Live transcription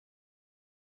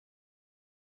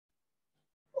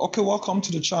Okay, welcome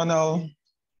to the channel.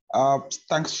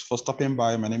 Thanks for stopping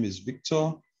by. My name is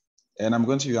Victor, and I'm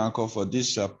going to be your anchor for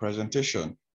this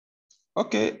presentation.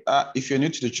 Okay, if you're new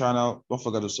to the channel, don't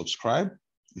forget to subscribe.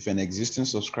 If you're an existing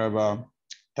subscriber,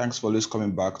 thanks for always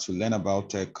coming back to learn about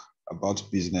tech, about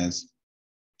business,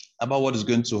 about what is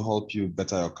going to help you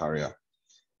better your career.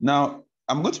 Now,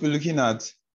 I'm going to be looking at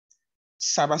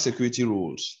cybersecurity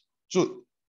rules. So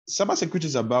cybersecurity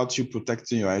is about you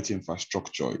protecting your IT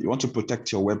infrastructure. You want to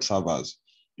protect your web servers.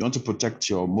 You want to protect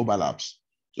your mobile apps.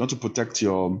 You want to protect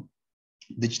your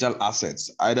digital assets,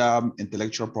 either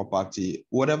intellectual property,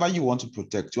 whatever you want to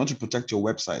protect. You want to protect your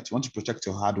website. You want to protect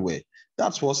your hardware.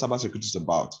 That's what cybersecurity is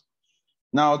about.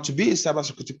 Now, to be a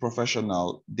cybersecurity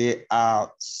professional, there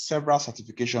are several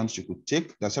certifications you could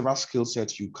take. There are several skill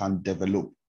sets you can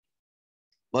develop.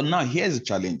 But now here's the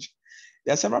challenge.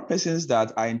 There are several persons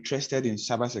that are interested in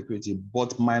cybersecurity,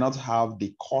 but might not have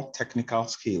the core technical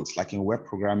skills, like in web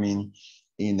programming,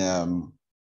 in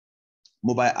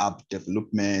mobile app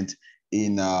development,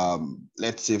 in,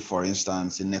 let's say, for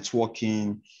instance, in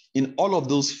networking, in all of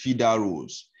those feeder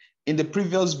roles. In the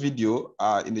previous video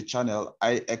in the channel,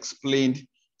 I explained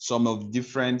some of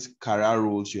different career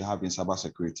roles you have in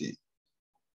cybersecurity.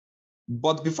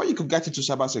 But before you could get into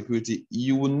cybersecurity,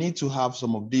 you will need to have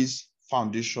some of these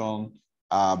foundation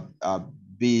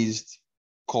based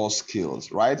core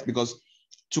skills, right? Because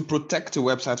to protect a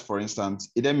website, for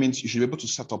instance, it then means you should be able to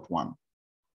set up one.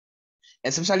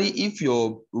 Especially if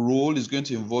your role is going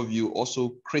to involve you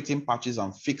also creating patches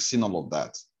and fixing all of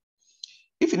that.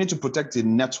 If you need to protect a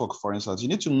network, for instance, you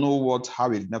need to know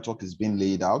how a network is being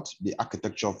laid out, the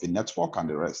architecture of a network and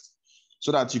the rest,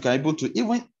 so that you can be able to,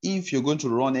 even if you're going to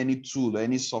run any tool or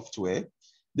any software,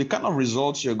 the kind of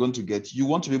results you're going to get, you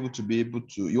want to be able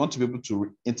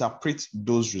to interpret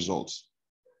those results.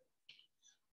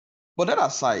 But that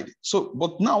aside,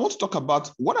 but now I want to talk about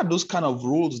what are those kind of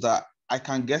roles that I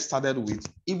can get started with,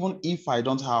 even if I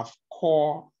don't have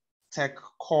core tech,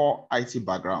 core IT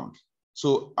background.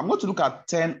 So I'm going to look at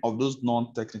 10 of those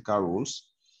non-technical roles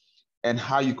and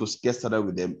how you could get started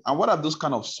with them. And what are those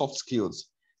kind of soft skills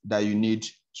that you need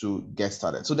to get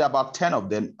started? So there are about 10 of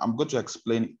them. I'm going to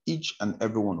explain each and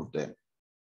every one of them.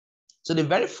 So the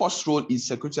very first role is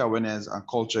security awareness and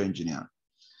culture engineer.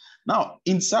 Now,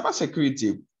 in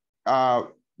cybersecurity,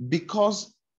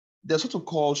 because there's what we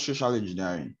call social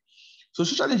engineering. So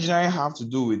social engineering have to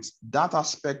do with that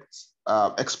aspect,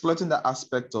 exploiting the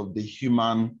aspect of the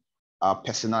human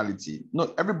personality.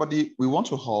 Not everybody, we want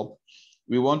to help,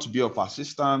 we want to be of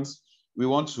assistance, we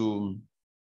want to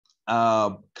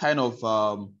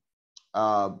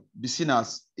be seen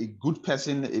as a good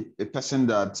person, a person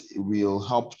that will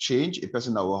help change, a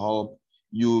person that will help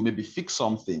you maybe fix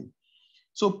something.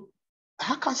 So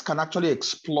hackers can actually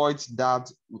exploit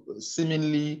that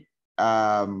seemingly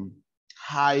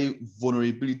high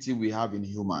vulnerability we have in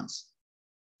humans,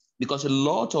 because a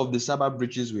lot of the cyber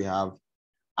breaches we have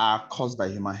are caused by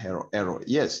human error.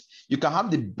 Yes, you can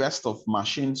have the best of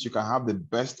machines, you can have the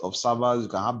best of servers, you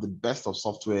can have the best of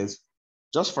softwares.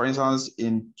 Just for instance,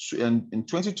 in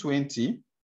 2020,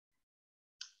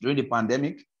 during the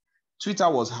pandemic, Twitter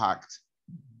was hacked.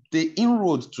 The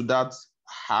inroad to that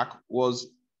hack was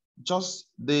just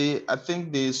I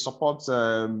think the support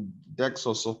decks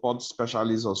or support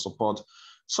specialists or support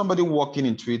somebody working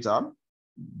in Twitter,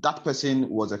 that person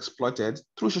was exploited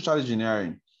through social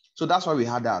engineering. So that's why we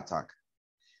had that attack.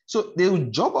 So the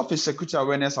job of a security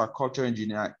awareness or culture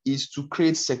engineer is to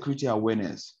create security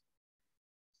awareness.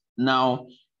 Now,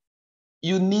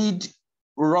 you need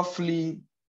roughly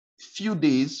few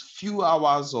days, few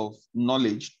hours of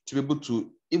knowledge to be able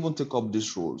to even take up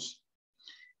these roles.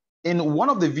 In one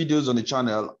of the videos on the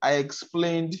channel, I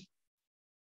explained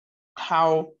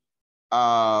how,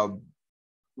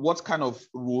 what kind of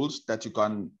roles that you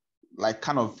can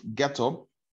kind of get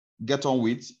on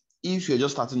with if you're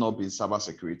just starting up in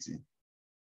cybersecurity.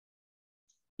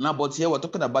 Now, but here we're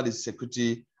talking about the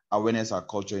security awareness and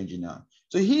culture engineer.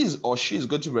 So he or she is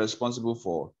going to be responsible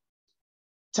for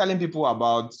telling people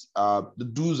about the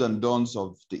do's and don'ts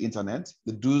of the internet,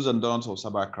 the do's and don'ts of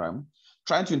cybercrime,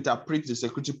 trying to interpret the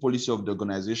security policy of the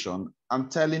organization,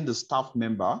 and telling the staff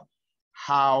member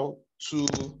how to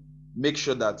make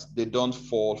sure that they don't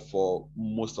fall for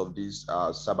most of these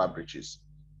cyber breaches.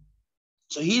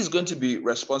 So he's going to be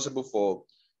responsible for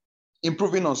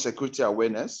improving on security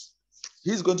awareness.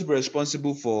 He's going to be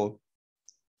responsible for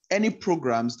any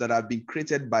programs that have been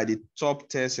created by the top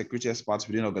tier security experts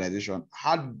within the organization.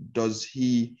 How does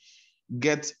he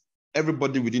get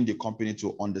everybody within the company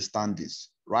to understand this,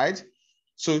 right?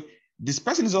 So this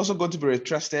person is also going to be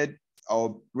interested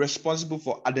responsible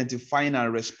for identifying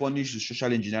and responding to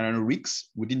social engineering risks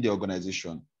within the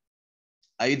organization.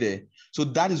 Are you there? So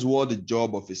that is what the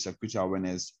job of a security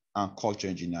awareness and culture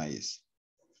engineer is.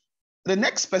 The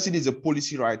next person is a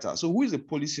policy writer. So who is a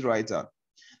policy writer?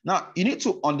 Now, you need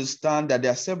to understand that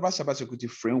there are several cybersecurity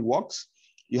frameworks.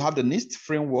 You have the NIST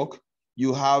framework.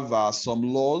 You have some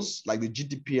laws like the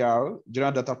GDPR,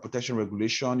 General Data Protection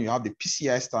Regulation. You have the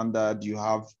PCI standard. You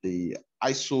have the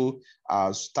ISO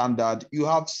standard. You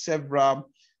have several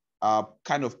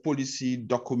kind of policy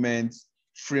documents,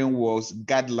 frameworks,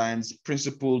 guidelines,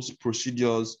 principles,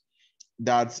 procedures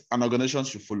that an organization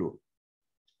should follow.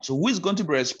 So who is going to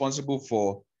be responsible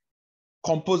for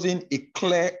composing a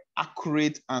clear,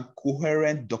 accurate, and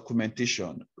coherent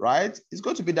documentation, right? It's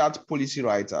going to be that policy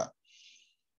writer.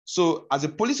 So as a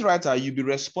policy writer, you'll be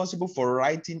responsible for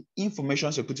writing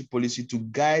information security policy to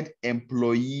guide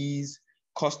employees,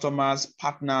 customers,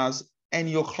 partners, and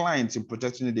your clients in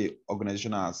protecting the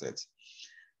organizational assets.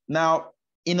 Now,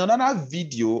 in another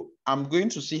video, I'm going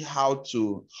to see how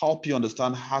to help you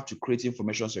understand how to create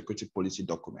information security policy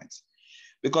documents,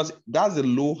 because that's the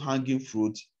low-hanging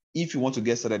fruit if you want to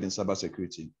get started in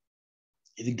cybersecurity.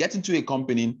 If you get into a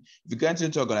company, if you get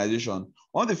into an organization,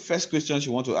 one of the first questions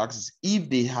you want to ask is if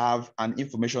they have an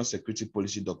information security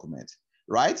policy document,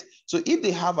 right? So if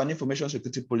they have an information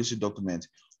security policy document,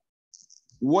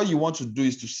 what you want to do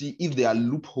is to see if there are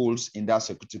loopholes in that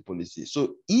security policy.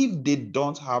 So if they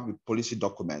don't have a policy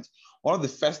document, one of the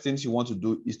first things you want to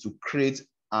do is to create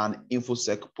an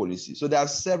InfoSec policy. So there are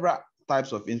several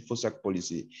types of InfoSec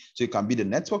policy. So it can be the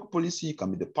network policy, it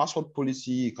can be the password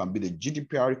policy, it can be the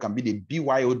GDPR, it can be the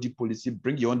BYOD policy,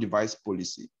 bring your own device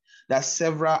policy. There are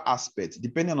several aspects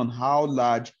depending on how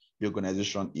large the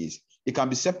organization is. It can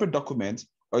be separate documents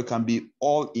or it can be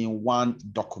all in one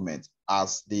document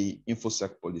as the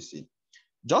InfoSec policy.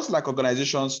 Just like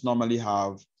organizations normally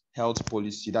have health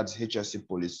policy, that's HSE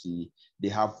policy, they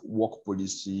have work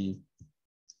policy,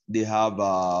 they have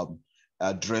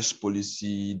dress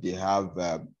policy, they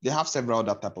have several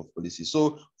other type of policies.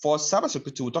 So for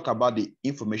cybersecurity, we'll talk about the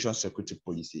information security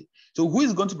policy. So who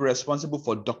is going to be responsible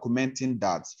for documenting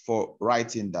that, for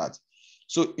writing that?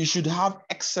 So you should have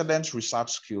excellent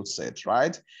research skill set,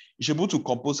 right? You should be able to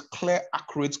compose clear,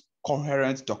 accurate,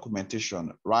 coherent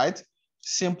documentation, right?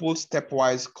 Simple,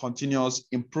 stepwise, continuous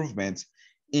improvement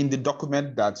in the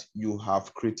document that you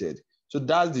have created. So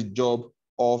that's the job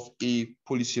of a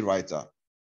policy writer.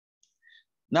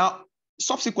 Now,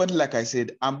 subsequently, like I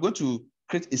said, I'm going to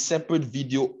create a separate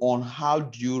video on how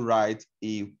do you write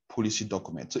a policy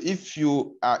document. So if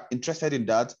you are interested in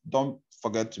that, don't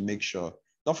forget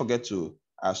to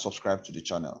subscribe to the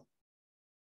channel.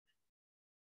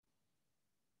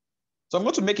 So I'm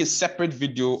going to make a separate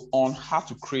video on how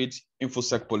to create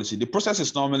InfoSec policy. The process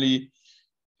is normally,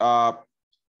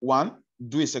 one,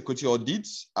 do a security audit,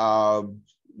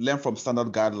 learn from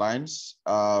standard guidelines,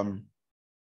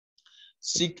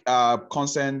 seek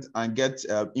consent and get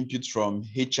input from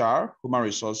HR, human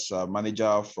resource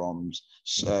manager, from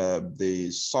the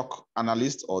SOC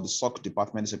analyst or the SOC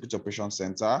department, Security Operations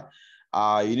Center.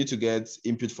 You need to get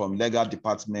input from legal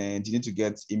department. You need to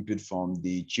get input from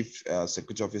the chief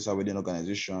security officer within the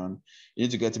organization. You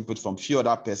need to get input from few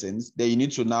other persons. Then you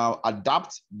need to now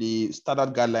adapt the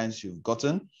standard guidelines you've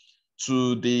gotten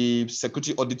to the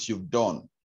security audit you've done,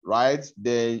 right?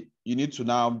 Then you need to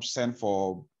now send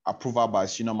for approval by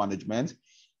senior management.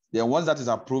 Then once that is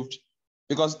approved,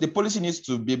 because the policy needs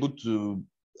to be able to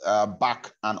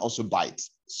back and also bite.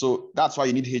 So that's why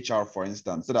you need HR, for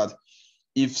instance, so that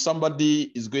if somebody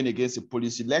is going against a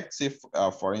policy, let's say,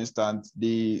 for instance,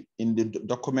 in the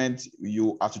document,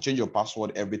 you have to change your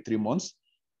password every 3 months,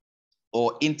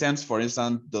 or Intents, for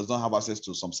instance, does not have access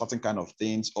to some certain kind of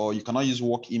things, or you cannot use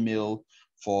work email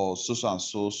for so and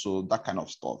so, that kind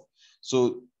of stuff.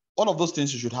 So all of those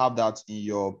things, you should have that in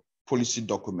your policy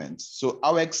document. So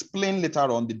I'll explain later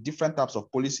on the different types of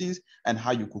policies and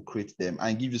how you could create them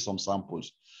and give you some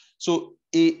samples. So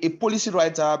a policy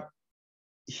writer,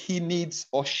 he needs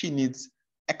or she needs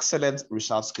excellent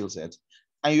research skill set,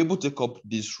 and you're able to take up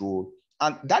this role.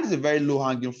 And that is a very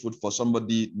low-hanging fruit for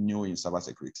somebody new in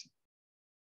cybersecurity.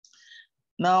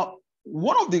 Now,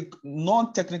 one of the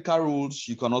non-technical roles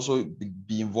you can also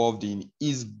be involved in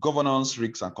is governance,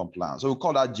 risks, and compliance. So we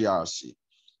call that GRC.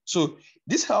 So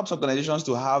this helps organizations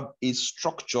to have a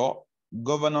structure,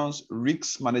 governance,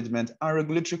 risk management, and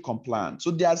regulatory compliance.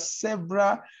 So there are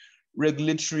several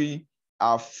regulatory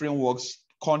frameworks,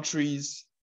 countries,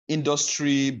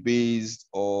 industry-based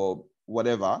or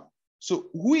whatever. So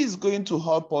who is going to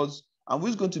help us and who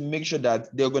is going to make sure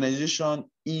that the organization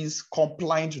is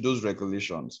compliant to those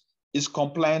regulations, is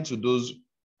compliant to those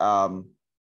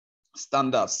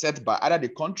standards set by either the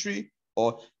country,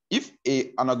 or if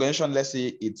an organization, let's say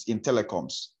it's in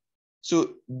telecoms.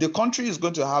 So the country is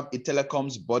going to have a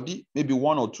telecoms body, maybe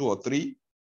 1 or 2 or 3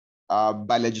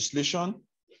 by legislation.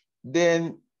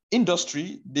 Then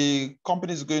industry, the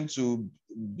company is going to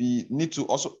need to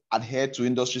also adhere to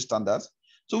industry standards.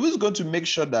 So who's going to make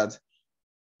sure that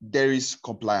there is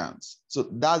compliance? So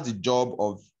that's the job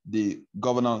of the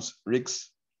governance,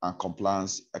 risks, and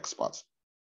compliance expert.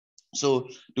 So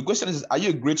the question is, are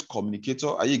you a great communicator?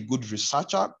 Are you a good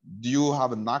researcher? Do you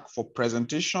have a knack for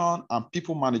presentation and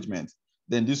people management?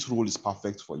 Then this role is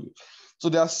perfect for you. So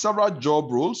there are several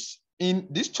job roles. In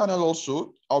this channel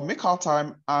also, I'll make our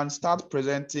time and start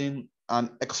presenting and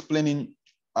explaining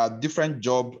different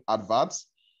job adverts,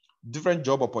 different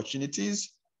job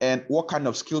opportunities, and what kind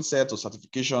of skill sets or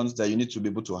certifications that you need to be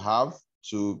able to have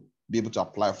to be able to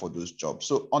apply for those jobs.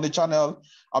 So on the channel,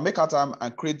 I'll make our time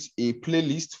and create a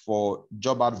playlist for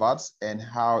job adverts and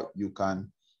how you can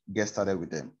get started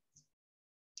with them.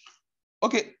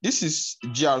 Okay, this is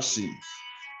GRC.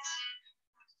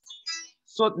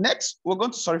 So next, we're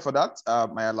going to, sorry for that,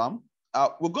 my alarm.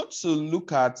 We're going to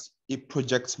look at a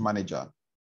project manager.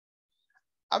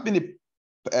 I've been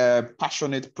a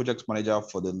passionate project manager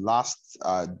for the last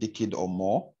decade or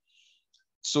more.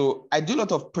 So I do a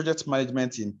lot of project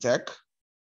management in tech.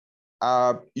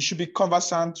 You should be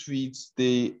conversant with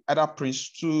the either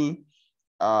Prince2,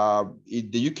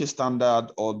 the UK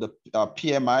standard, or the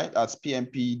PMI, that's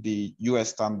PMP, the US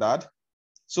standard.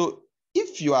 So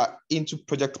if you are into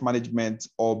project management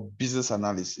or business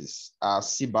analysis,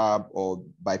 CBAB or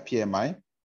by PMI,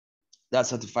 that's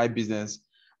Certified Business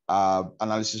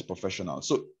Analysis Professional.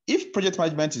 So if project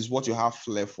management is what you have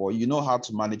flair for, you know how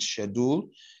to manage schedule,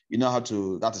 you know how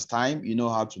to, that is time, you know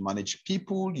how to manage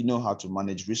people, you know how to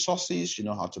manage resources, you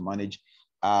know how to manage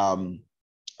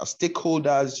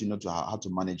stakeholders, you know how to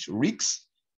manage risks.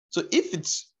 So if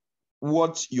it's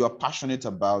what you are passionate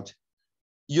about,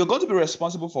 you're going to be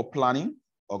responsible for planning,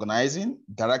 organizing,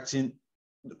 directing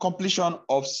the completion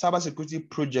of cybersecurity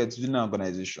projects within an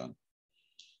organization.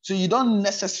 So you don't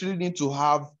necessarily need to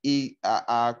have a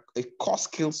core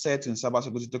skill set in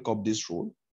cybersecurity to take up this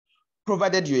role.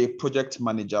 Provided you're a project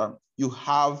manager, you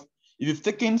have, if you've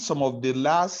taken some of the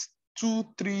last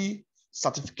 2-3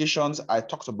 certifications I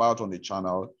talked about on the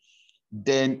channel,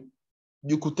 then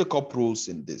you could take up roles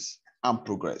in this and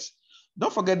progress.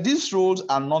 Don't forget, these roles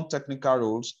are non-technical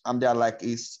roles, and they're like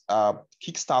a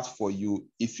kickstart for you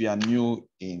if you are new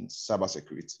in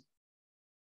cybersecurity.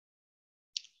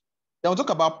 Then we'll talk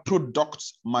about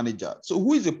product manager. So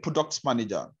who is a product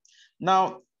manager?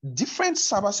 Now, different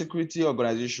cybersecurity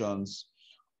organizations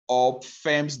or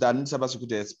firms that need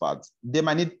cybersecurity experts, they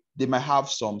might have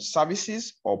some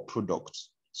services or products.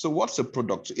 So what's a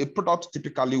product? A product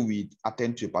typically will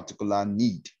attend to a particular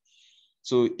need.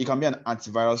 So it can be an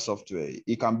antivirus software.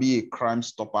 It can be a crime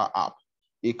stopper app.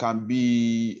 It can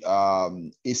be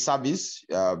a service,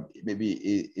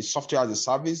 maybe a software as a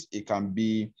service. It can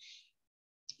be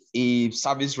a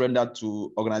service rendered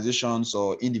to organizations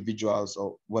or individuals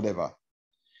or whatever.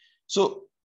 So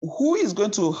who is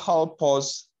going to help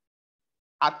us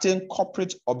attain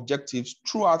corporate objectives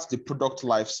throughout the product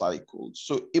life cycle?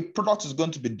 So a product is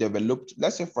going to be developed.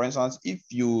 Let's say, for instance, if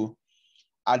you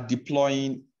are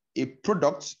deploying a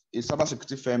product, a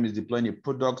cybersecurity firm is deploying a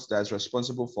product that is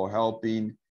responsible for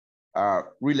helping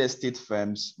real estate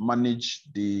firms manage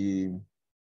the,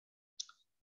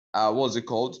 what's it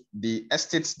called? The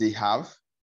estates they have,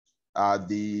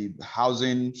 the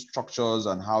housing structures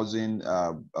and housing,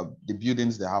 the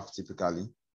buildings they have typically.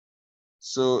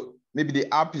 So maybe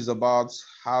the app is about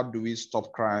how do we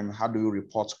stop crime? How do we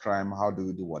report crime? How do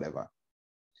we do whatever?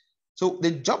 So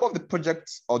the job of the project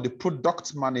or the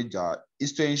product manager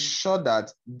is to ensure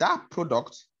that that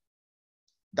product,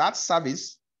 that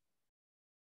service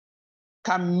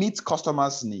can meet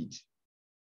customers' need.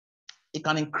 It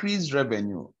can increase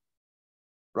revenue,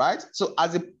 right? So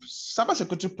as a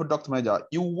cybersecurity product manager,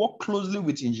 you work closely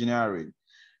with engineering,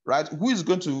 right? Who is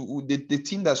going to, the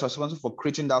team that's responsible for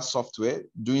creating that software,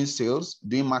 doing sales,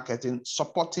 doing marketing,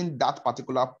 supporting that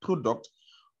particular product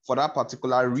for that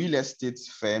particular real estate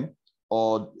firm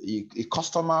or a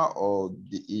customer or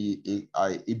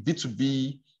a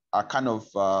B2B kind of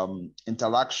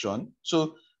interaction.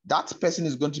 So that person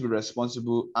is going to be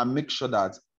responsible and make sure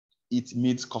that it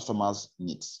meets customers'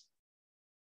 needs.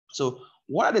 So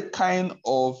what are the kind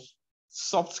of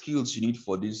soft skills you need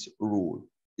for this role?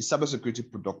 A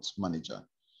cybersecurity product manager.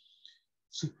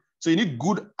 So you need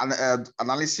good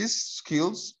analysis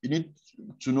skills. You need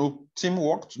to know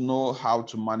teamwork, to know how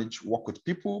to work with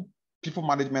people, people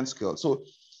management skills. So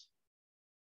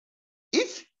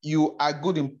if you are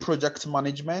good in project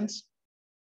management,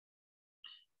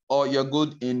 or you're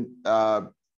good in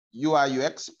UI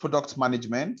UX product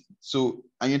management, so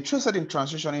are you interested in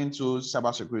transitioning into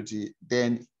cybersecurity,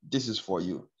 then this is for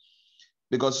you,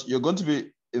 because you're going to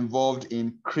be involved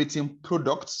in creating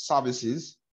product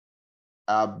services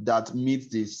that meet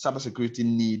the cybersecurity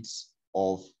needs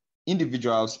of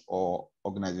individuals or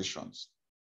organizations.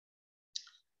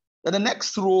 Then the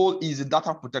next role is a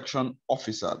data protection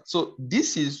officer. So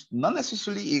this is not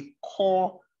necessarily a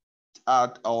core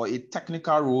or a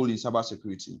technical role in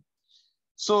cybersecurity.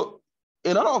 So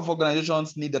a lot of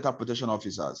organizations need data protection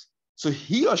officers. So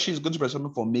he or she is going to be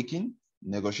responsible for making,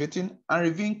 negotiating, and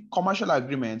reviewing commercial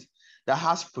agreements that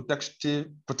has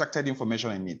protected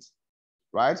information in it,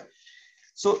 right?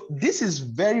 So this is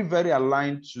very, very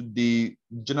aligned to the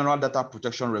General Data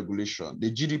Protection Regulation. The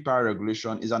GDPR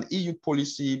regulation is an EU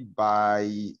policy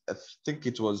by, I think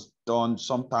it was done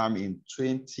sometime in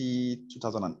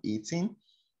 2018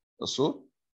 or so.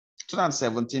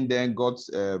 2017 then got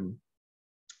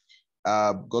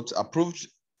approved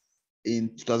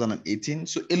in 2018.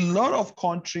 So a lot of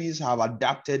countries have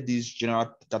adapted this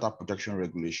General Data Protection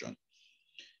Regulation.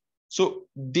 So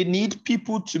they need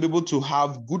people to be able to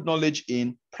have good knowledge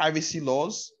in privacy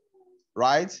laws,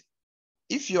 right?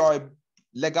 If you're a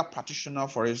legal practitioner,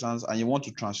 for instance, and you want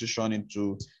to transition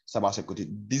into cybersecurity,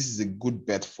 this is a good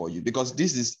bet for you, because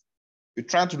you're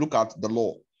trying to look at the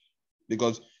law,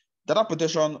 because data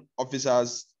protection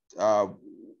officers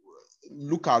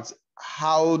look at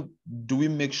how do we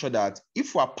make sure that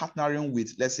if we're partnering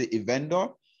with, let's say, a vendor,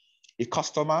 a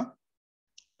customer,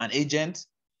 an agent,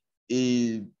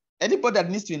 anybody that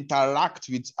needs to interact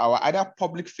with our either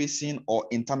public facing or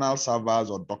internal servers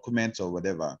or documents or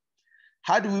whatever,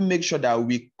 how do we make sure that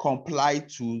we comply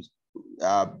to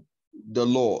the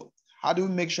law? How do we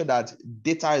make sure that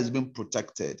data is being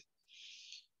protected?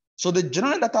 So the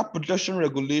General Data Protection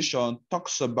Regulation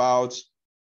talks about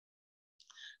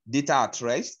data at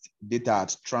rest, data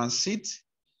at transit,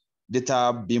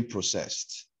 data being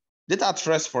processed. Data at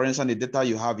rest, for instance, the data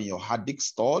you have in your hard disk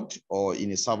stored or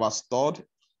in a server stored.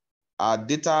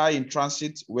 Data in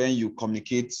transit, when you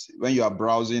communicate, when you are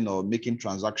browsing or making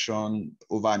transaction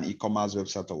over an e-commerce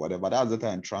website or whatever, that's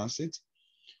data in transit.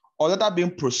 Or data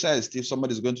being processed if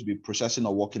somebody is going to be processing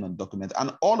or working on documents,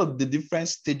 and all of the different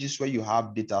stages where you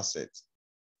have data sets.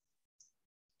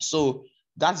 So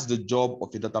that's the job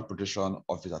of a data protection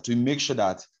officer, to make sure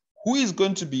that who is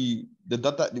going to be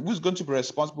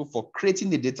responsible for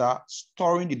creating the data,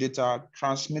 storing the data,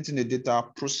 transmitting the data,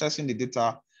 processing the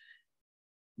data,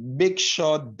 make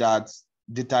sure that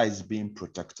data is being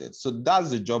protected. So that's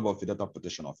the job of a data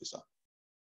protection officer.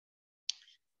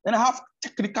 Then I have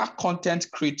technical content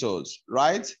creators,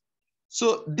 right?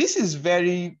 So this is a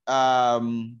very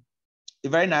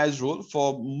nice role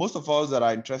for most of us that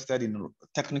are interested in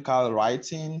technical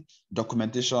writing,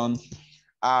 documentation.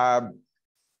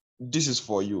 This is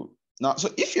for you. Now, so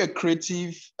if you're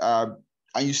creative and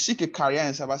you seek a career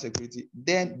in cybersecurity,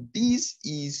 then this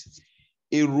is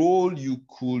a role you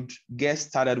could get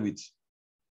started with.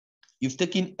 You've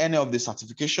taken any of the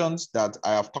certifications that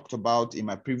I have talked about in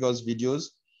my previous videos.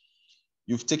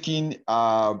 You've taken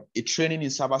a training in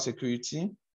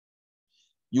cybersecurity.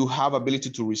 You have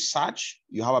ability to research.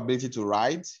 You have ability to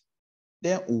write.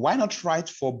 Then why not write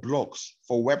for blogs,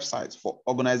 for websites, for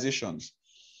organizations?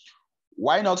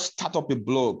 Why not start up a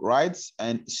blog, right?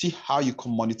 And see how you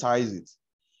can monetize it.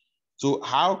 So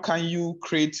how can you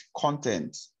create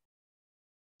content?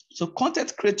 So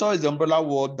content creator is the umbrella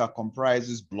word that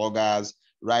comprises bloggers,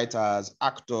 writers,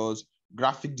 actors,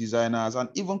 graphic designers, and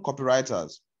even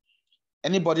copywriters.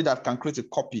 Anybody that can create a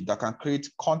copy, that can create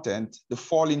content, they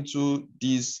fall into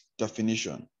this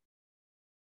definition.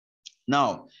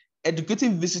 Now,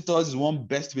 educating visitors is one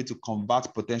best way to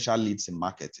convert potential leads in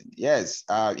marketing. Yes,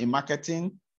 in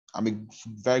marketing, I'm a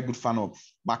very good fan of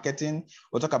marketing.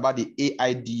 We'll talk about the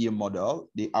AIDA model,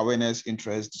 the awareness,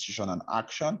 interest, decision, and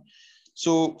action.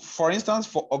 So for instance,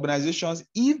 for organizations,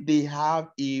 if they have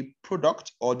a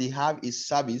product or they have a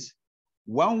service,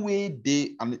 one way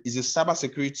and is a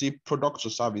cybersecurity product or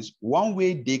service, one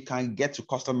way they can get to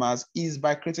customers is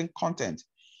by creating content.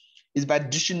 Is by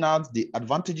dishing out the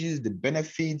advantages, the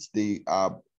benefits,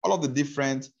 all of the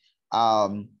different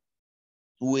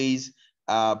ways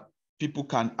people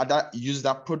can either use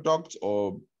that product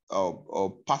or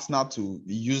partner to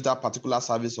use that particular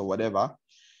service or whatever.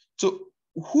 So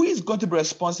who is going to be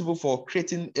responsible for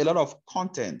creating a lot of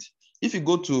content? If you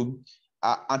go to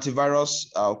antivirus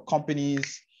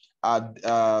companies,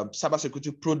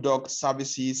 cybersecurity products,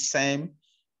 services, SAM,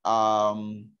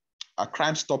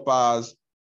 Crime Stoppers,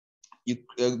 you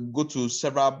go to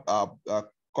several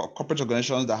corporate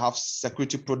organizations that have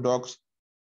security products,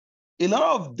 a lot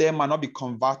of them might not be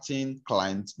converting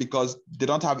clients because they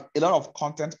don't have a lot of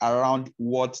content around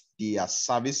what they are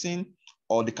servicing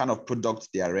or the kind of product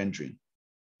they are rendering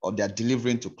or they are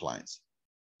delivering to clients.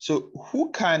 So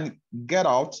who can get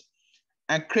out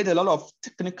and create a lot of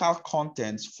technical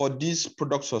content for these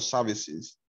products or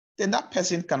services, then that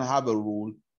person can have a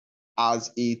role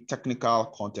as a technical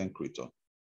content creator.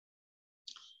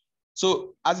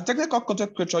 So as a technical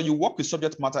content creator, you work with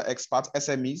subject matter experts,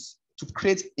 SMEs, to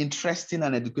create interesting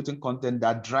and educating content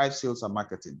that drives sales and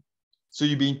marketing. So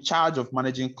you'll be in charge of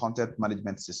managing content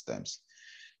management systems.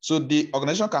 So the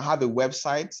organization can have a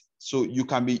website, so you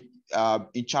can be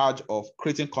in charge of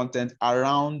creating content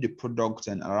around the product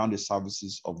and around the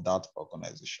services of that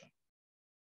organization.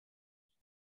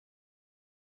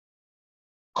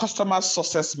 Customer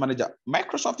success manager.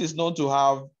 Microsoft is known to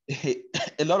have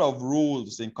a lot of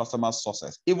rules in customer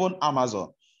success. Even Amazon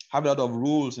have a lot of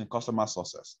rules in customer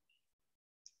success.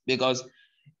 Because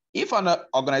if an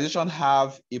organization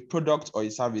have a product or a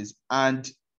service and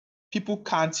people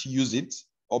can't use it,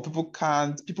 or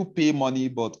people pay money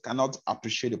but cannot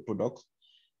appreciate the product,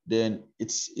 then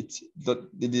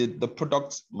the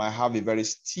product might have a very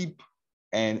steep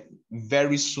and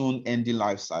very soon ending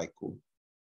life cycle.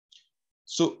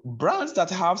 So brands that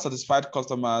have satisfied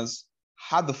customers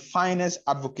have the finest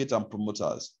advocates and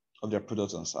promoters of their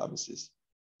products and services.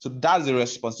 So that's the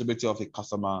responsibility of a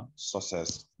customer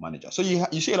success manager. So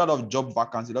you see a lot of job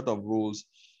vacancies, a lot of roles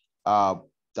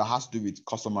that has to do with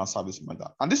customer service manager.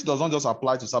 And this does not just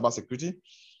apply to cybersecurity,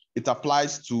 it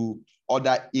applies to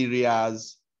other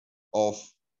areas of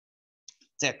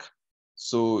tech.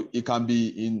 So it can be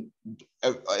in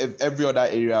every other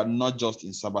area, not just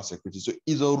in cybersecurity. So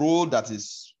it's a role that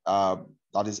is out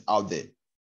there.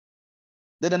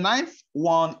 Then the ninth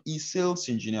one is sales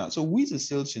engineer. So who is a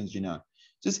sales engineer?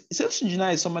 So sales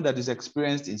engineer is someone that is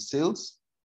experienced in sales,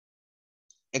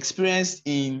 experienced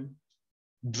in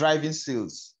driving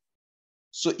sales.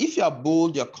 So if you are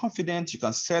bold, you're confident, you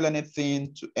can sell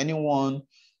anything to anyone,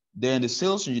 then the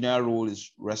sales engineer role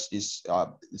is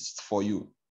for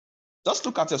you. Just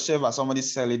look at yourself as somebody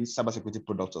selling cybersecurity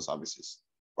products or services,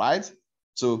 right?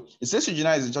 So the sales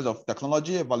engineer is in charge of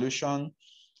technology evaluation,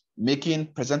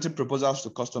 presenting proposals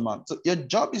to customers. So your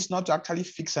job is not to actually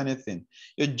fix anything.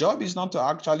 Your job is not to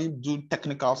actually do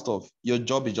technical stuff. Your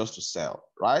job is just to sell,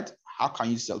 right? How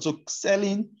can you sell? So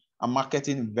selling and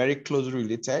marketing very closely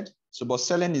related. So, but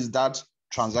selling is that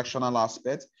transactional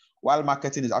aspect, while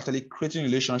marketing is actually creating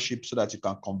relationships so that you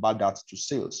can convert that to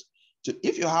sales. So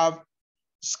if you have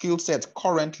skill set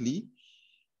currently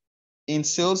in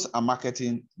sales and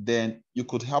marketing, then you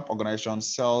could help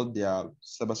organizations sell their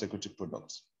cybersecurity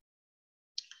products.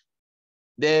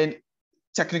 Then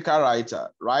technical writer,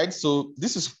 right? So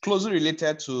this is closely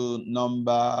related to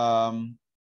number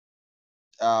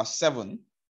 7,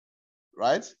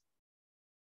 right?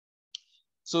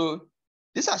 So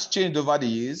this has changed over the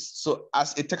years. So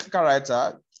as a technical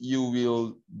writer, you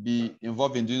will be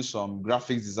involved in doing some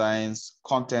graphic designs,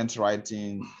 content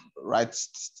writing,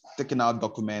 taking out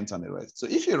documents and the rest. So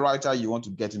if you're a writer, you want to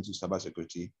get into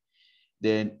cybersecurity,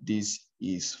 then this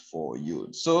is for you.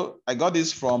 So I got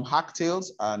this from Hacktails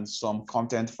and some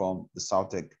content from the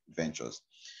South Ventures.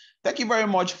 Thank you very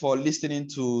much for listening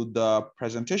to the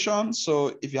presentation.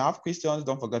 So if you have questions,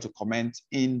 don't forget to comment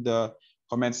in the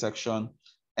comment section.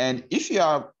 And if you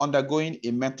are undergoing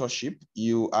a mentorship,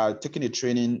 you are taking a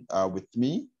training with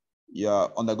me,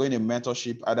 you're undergoing a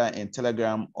mentorship either in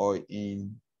Telegram or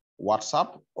in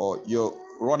WhatsApp, or you're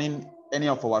running any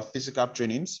of our physical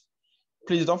trainings,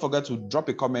 please don't forget to drop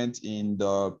a comment in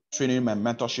the training and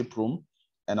mentorship room,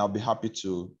 and I'll be happy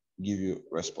to give you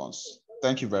a response.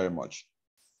 Thank you very much.